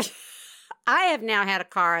key... I have now had a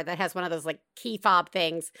car that has one of those like key fob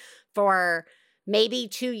things for maybe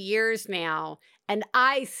 2 years now, and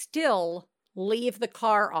I still leave the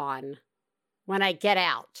car on when I get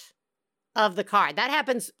out of the car. That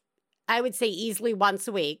happens, I would say, easily once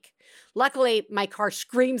a week. Luckily, my car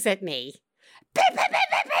screams at me. Beep, beep, beep,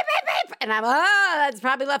 beep, beep, beep, beep. And I'm, that's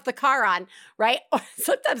probably left the car on, right? Or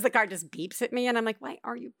sometimes the car just beeps at me, and I'm like, why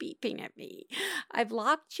are you beeping at me? I've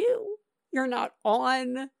locked you. You're not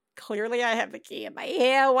on. Clearly, I have the key in my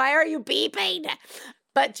hand. Why are you beeping?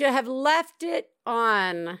 But to have left it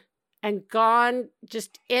on and gone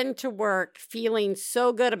just into work feeling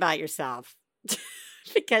so good about yourself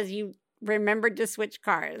because you remembered to switch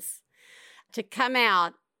cars, to come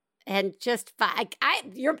out and just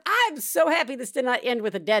I'm so happy this did not end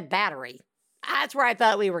with a dead battery. That's where I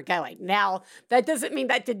thought we were going. Now, that doesn't mean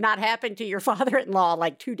that did not happen to your father-in-law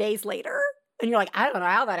like 2 days later. And you're like, I don't know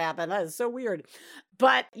how that happened. That is so weird.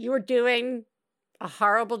 But you were doing a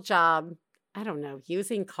horrible job. I don't know,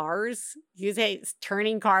 turning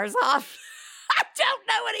cars off. I don't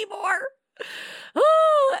know anymore.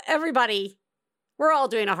 Oh, everybody, we're all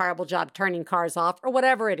doing a horrible job turning cars off or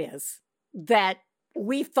whatever it is that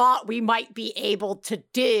we thought we might be able to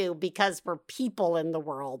do because we're people in the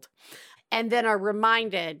world. And then are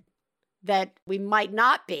reminded that we might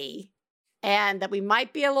not be and that we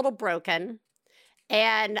might be a little broken.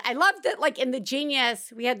 And I loved that, like in The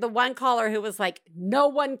Genius, we had the one caller who was like, no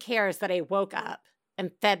one cares that I woke up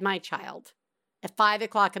and fed my child at 5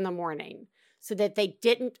 o'clock in the morning so that they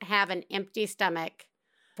didn't have an empty stomach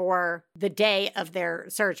for the day of their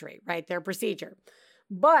surgery, right? Their procedure.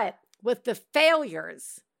 But with the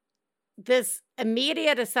failures, this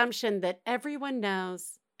immediate assumption that everyone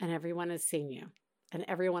knows and everyone has seen you and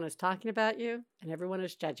everyone is talking about you and everyone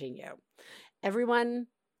is judging you. Everyone.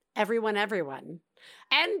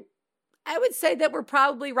 And I would say that we're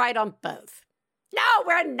probably right on both. No,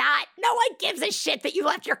 we're not. No one gives a shit that you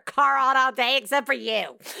left your car on all day except for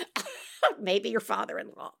you. Maybe your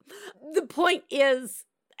father-in-law. The point is,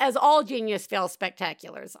 as all Genius Fail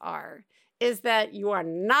Spectaculars are, is that you are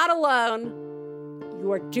not alone.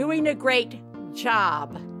 You are doing a great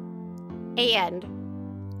job. And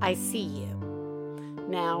I see you.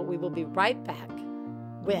 Now, we will be right back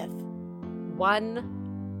with one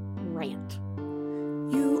rant.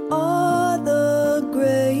 You are the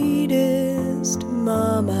greatest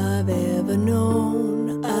mom I've ever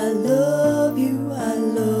known. I love you, I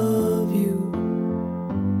love you.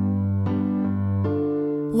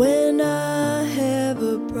 When I have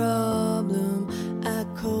a problem, I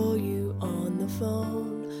call you on the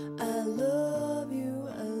phone. I love you,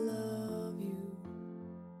 I love you.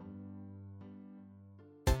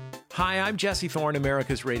 Hi, I'm Jesse Thorne,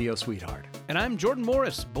 America's radio sweetheart. And I'm Jordan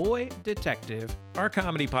Morris, boy detective. Our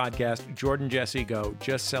comedy podcast, Jordan Jesse Go,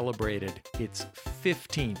 just celebrated its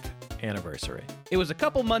 15th anniversary. It was a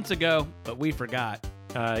couple months ago, but we forgot.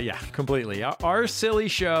 Yeah, completely. Our silly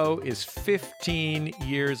show is 15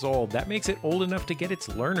 years old. That makes it old enough to get its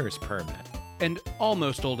learner's permit. And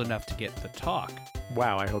almost old enough to get the talk.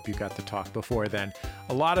 Wow, I hope you got the talk before then.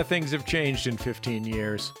 A lot of things have changed in 15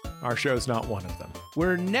 years. Our show's not one of them.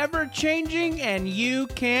 We're never changing, and you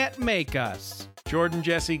can't make us. Jordan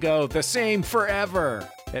Jesse Go, the same forever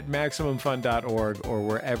at MaximumFun.org or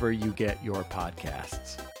wherever you get your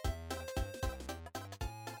podcasts.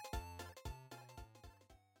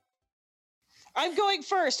 I'm going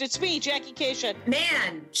first. It's me, Jackie Cation.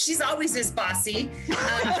 Man, she's always this bossy.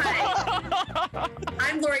 Hi,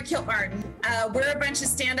 I'm Lori Kilmartin. We're a bunch of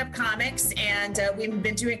stand-up comics, and we've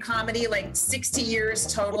been doing comedy like 60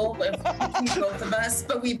 years total with both of us,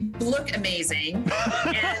 but we look amazing.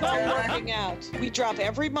 And, working out. We drop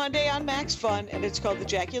every Monday on Max Fun, and it's called The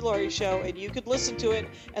Jackie Laurie Show, and you could listen to it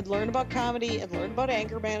and learn about comedy and learn about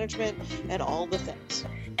anger management and all the things.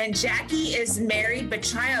 And Jackie is married but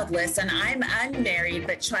childless, and I'm unmarried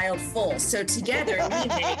but childful. So together we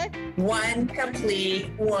make one complete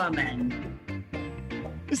woman.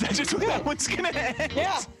 Is that just what that one's gonna end?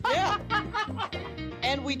 Yeah.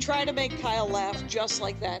 And we try to make Kyle laugh just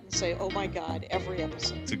like that and say, oh my God, every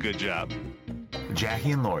episode. It's a good job. The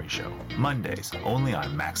Jackie and Laurie Show, Mondays, only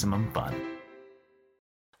on Maximum Fun.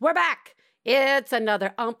 We're back. It's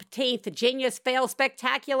another umpteenth Genius Fail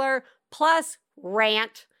Spectacular plus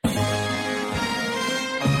rant.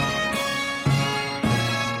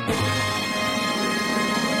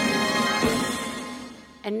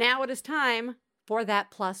 And now it is time for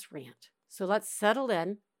that plus rant. So let's settle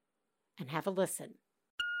in and have a listen.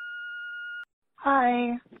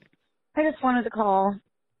 Hi. I just wanted to call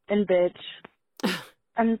and bitch.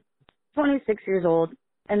 I'm 26 years old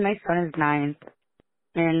and my son is 9.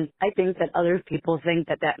 And I think that other people think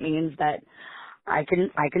that that means that I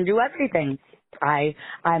can do everything.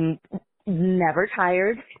 I'm never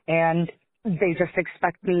tired, and they just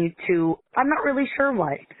expect me to, I'm not really sure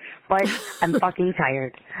what, but I'm fucking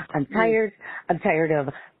tired. I'm tired. I'm tired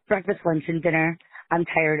of breakfast, lunch, and dinner. I'm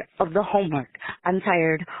tired of the homework. I'm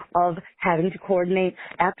tired of having to coordinate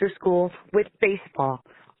after school with baseball.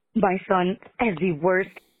 My son has the worst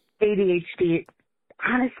ADHD,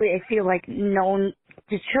 honestly, I feel like known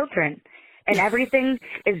to children, and everything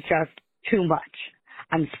is just too much.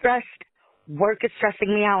 I'm stressed. Work is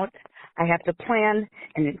stressing me out. I have to plan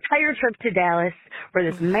an entire trip to Dallas for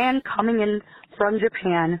this man coming in from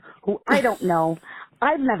Japan who I don't know.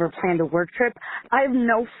 I've never planned a work trip. I have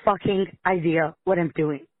no fucking idea what I'm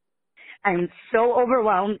doing. I'm so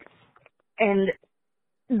overwhelmed, and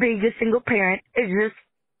being a single parent is just,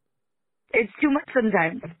 it's too much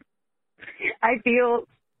sometimes. I feel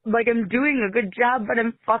like I'm doing a good job, but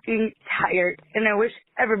I'm fucking tired, and I wish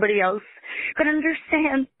everybody else could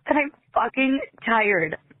understand that I'm fucking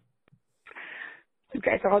tired. You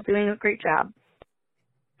guys are all doing a great job.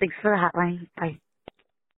 Thanks for the hotline. Bye.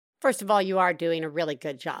 First of all, you are doing a really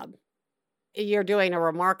good job. You're doing a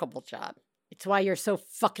remarkable job. It's why you're so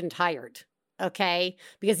fucking tired, okay?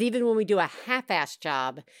 Because even when we do a half-assed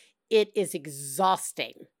job, it is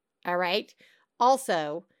exhausting, all right?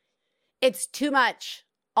 Also, it's too much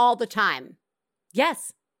all the time.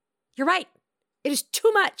 Yes, you're right. It is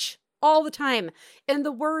too much all the time. In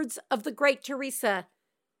the words of the great Teresa,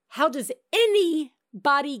 how does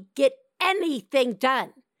anybody get anything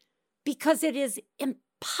done because it is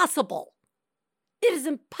impossible. It is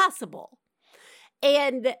impossible.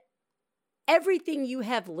 And everything you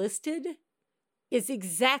have listed is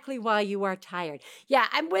exactly why you are tired. Yeah,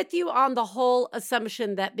 I'm with you on the whole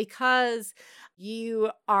assumption that because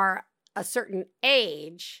you are a certain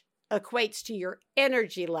age equates to your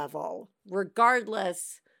energy level,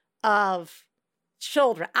 regardless of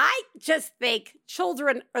children. I just think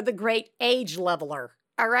children are the great age leveler,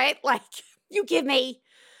 all right? Like, you give me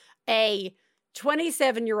a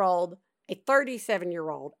 27-year-old, a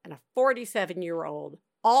 37-year-old, and a 47-year-old,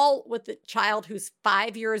 all with a child who's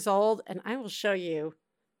 5 years old, and I will show you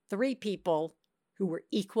 3 people who were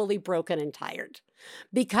equally broken and tired.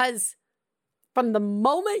 Because from the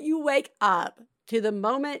moment you wake up to the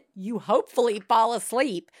moment you hopefully fall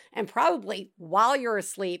asleep, and probably while you're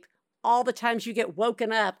asleep, all the times you get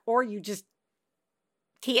woken up or you just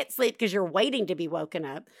can't sleep because you're waiting to be woken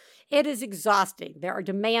up, it is exhausting. There are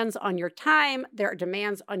demands on your time. There are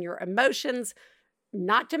demands on your emotions,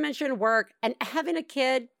 not to mention work. And having a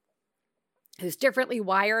kid who's differently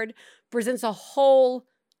wired presents a whole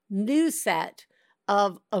new set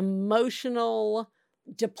of emotional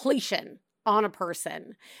depletion on a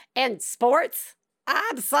person. And sports,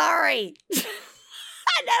 I'm sorry.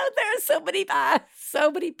 I know there are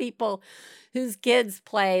so many people whose kids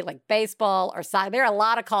play like baseball or soccer. There are a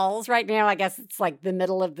lot of calls right now. I guess it's like the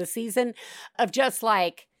middle of the season of just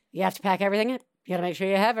like, you have to pack everything in. You got to make sure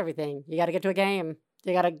you have everything. You got to get to a game.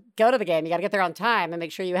 You got to go to the game. You got to get there on time and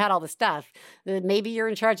make sure you had all the stuff. Maybe you're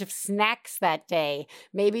in charge of snacks that day.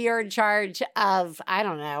 Maybe you're in charge of, I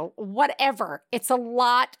don't know, whatever. It's a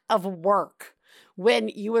lot of work when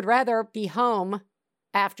you would rather be home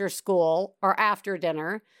after school or after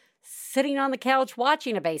dinner, sitting on the couch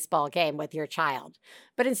watching a baseball game with your child.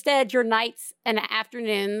 But instead, your nights and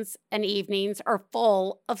afternoons and evenings are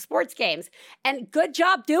full of sports games. And good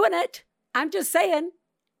job doing it. I'm just saying,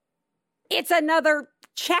 it's another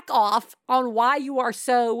check off on why you are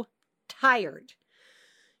so tired.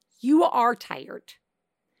 You are tired.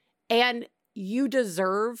 And you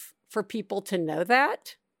deserve for people to know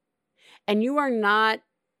that. And you are not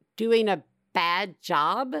doing a bad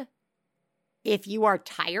job if you are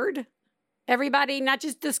tired. Everybody, not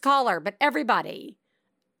just this caller, but everybody.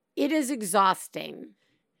 It is exhausting.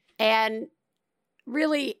 And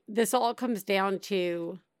really, this all comes down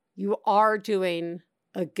to you are doing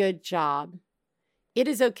a good job. It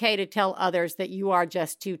is okay to tell others that you are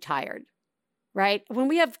just too tired, right? When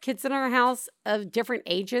we have kids in our house of different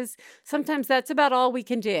ages, sometimes that's about all we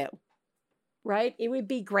can do, right? It would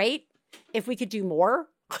be great if we could do more.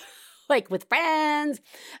 Like with friends,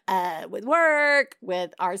 with work,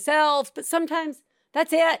 with ourselves. But sometimes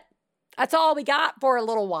that's it. That's all we got for a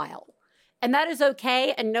little while. And that is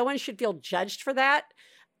okay. And no one should feel judged for that.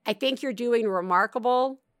 I think you're doing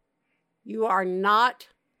remarkable. You are not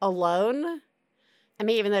alone. I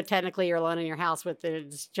mean, even though technically you're alone in your house with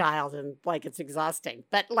this child and like it's exhausting.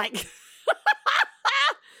 But like,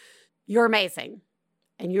 you're amazing.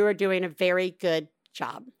 And you are doing a very good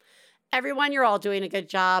job. Everyone, you're all doing a good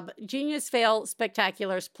job. Genius, Fail,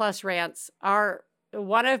 Spectaculars, plus Rants are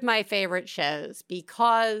one of my favorite shows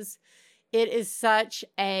because it is such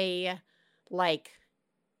a, like,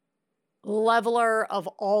 leveler of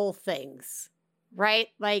all things, right?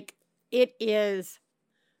 Like, it is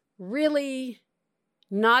really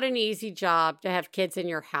not an easy job to have kids in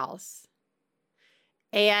your house.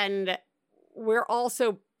 And we're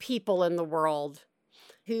also people in the world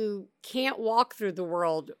who can't walk through the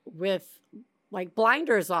world with like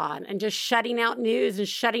blinders on and just shutting out news and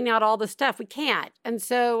shutting out all the stuff. We can't. And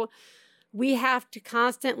so we have to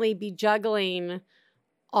constantly be juggling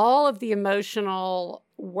all of the emotional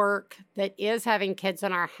work that is having kids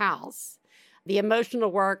in our house, the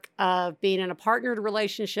emotional work of being in a partnered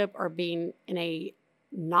relationship or being in a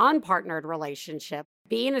non-partnered relationship,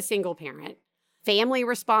 being a single parent, family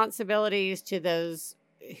responsibilities to those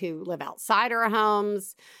who live outside our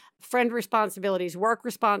homes, friend responsibilities, work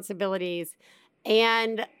responsibilities,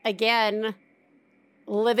 and again,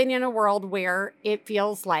 living in a world where it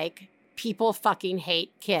feels like people fucking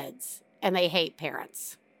hate kids and they hate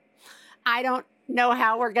parents. I don't know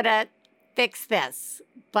how we're going to fix this,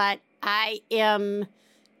 but I am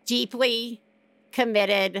deeply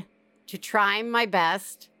committed to trying my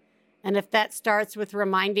best. And if that starts with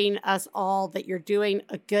reminding us all that you're doing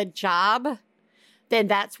a good job, then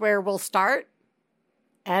that's where we'll start.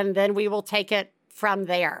 And then we will take it from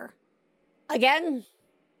there. Again,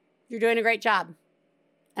 you're doing a great job.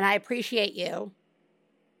 And I appreciate you.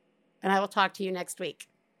 And I will talk to you next week.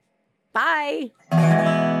 Bye.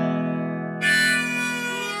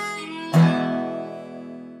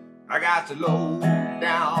 I got the low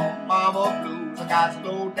down mama blues. I got the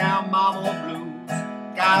low down mama blues.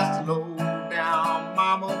 Got the low down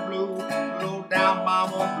mama blues. Low down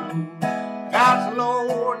mama blues. Got the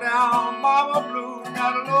low down mama blues.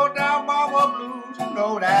 Got the low down mama blues. You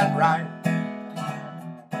know that's right.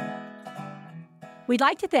 We'd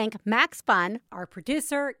like to thank Max Fun, our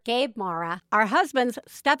producer, Gabe Mara, our husbands,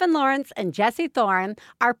 Stephen Lawrence and Jesse Thorne,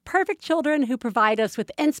 our perfect children who provide us with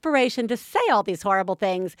inspiration to say all these horrible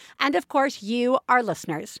things, and of course, you, our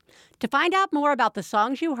listeners. To find out more about the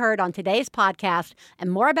songs you heard on today's podcast and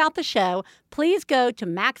more about the show, please go to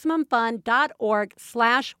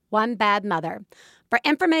MaximumFun.org/OneBadMother. For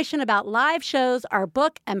information about live shows, our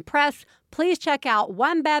book, and press, please check out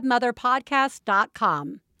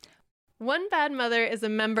OneBadMotherPodcast.com. One Bad Mother is a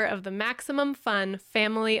member of the Maximum Fun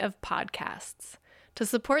family of podcasts. To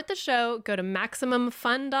support the show, go to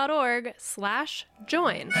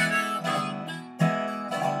MaximumFun.org/join.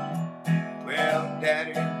 Well,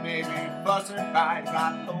 Daddy and baby fussing fight,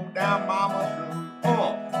 got low down mama blues.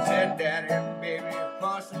 Oh, said Daddy and baby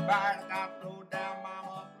fussing fight, got low down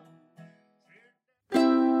mama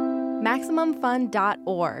blues.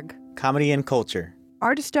 MaximumFun.org. Comedy and culture.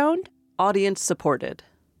 Artist owned. Audience supported.